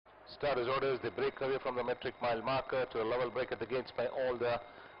Star his orders. They break away from the metric mile marker to a level break at the gates by all the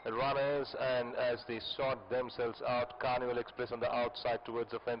runners, and as they sort themselves out, Carnival Express on the outside towards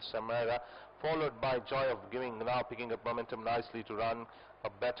the fence, SEMIRA, followed by Joy of Giving, now picking up momentum nicely to run a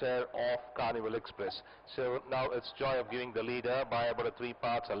better off Carnival Express. So now it's Joy of Giving the leader by about a 3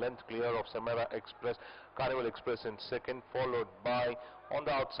 parts, a length clear of SEMIRA Express, Carnival Express in second, followed by on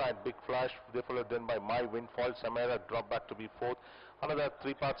the outside Big Flash, they followed then by My Windfall. SEMIRA dropped back to be fourth. Another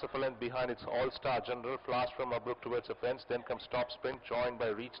 3 parts of a length behind its All-Star General, Flash from Abruk towards the fence, then comes Top Sprint, joined by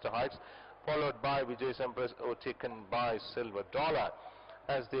Reach the Heights, followed by Vijay's Empress, overtaken by Silver Dollar.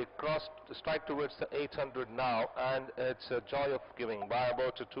 As they strike towards the 800 now, and it's a Joy of Giving by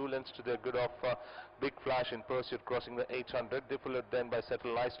about 2 lengths to the good of Big Flash in pursuit, crossing the 800. They followed then by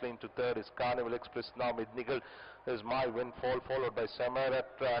Settle Nicely into third is Carnival Express. Now mid-niggle is My Windfall, followed by SEMIRA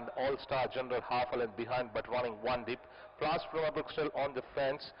and All-Star General half a length behind but running 1 deep. Flash from Abruk still on the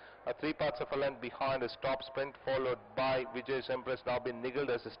fence, 3 parts of a length behind is Top Sprint, followed by Vijay's Empress, now been niggled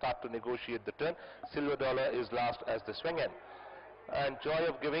as they start to negotiate the turn. Silver Dollar is last as they swing in. And Joy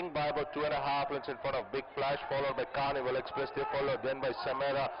of Giving by about 2.5 lengths in front of Big Flash, followed by Carnival Express. They followed then by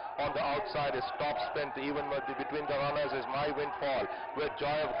SEMIRA. On the outside is Top Sprint. Even between the runners is My Windfall, with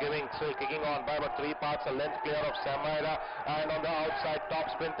Joy of Giving still kicking on by about 3 parts, a length clear of SEMIRA. And on the outside,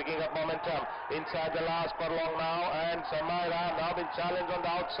 Top Sprint picking up momentum inside the last furlong now. And SEMIRA now been challenged on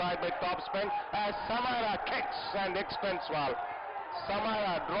the outside by Top Sprint as SEMIRA kicks and extends well.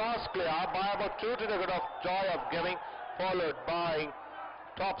 SEMIRA draws clear by about 2 to the good of Joy of Giving, followed by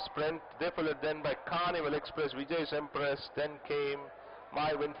Top Sprint. They followed then by Carnival Express, Vijay's Empress, then came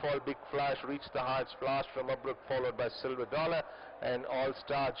My Windfall, Big Flash, Reach the Heights, Flash from Abruk, followed by Silver Dollar, and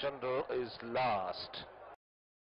All-Star General is last.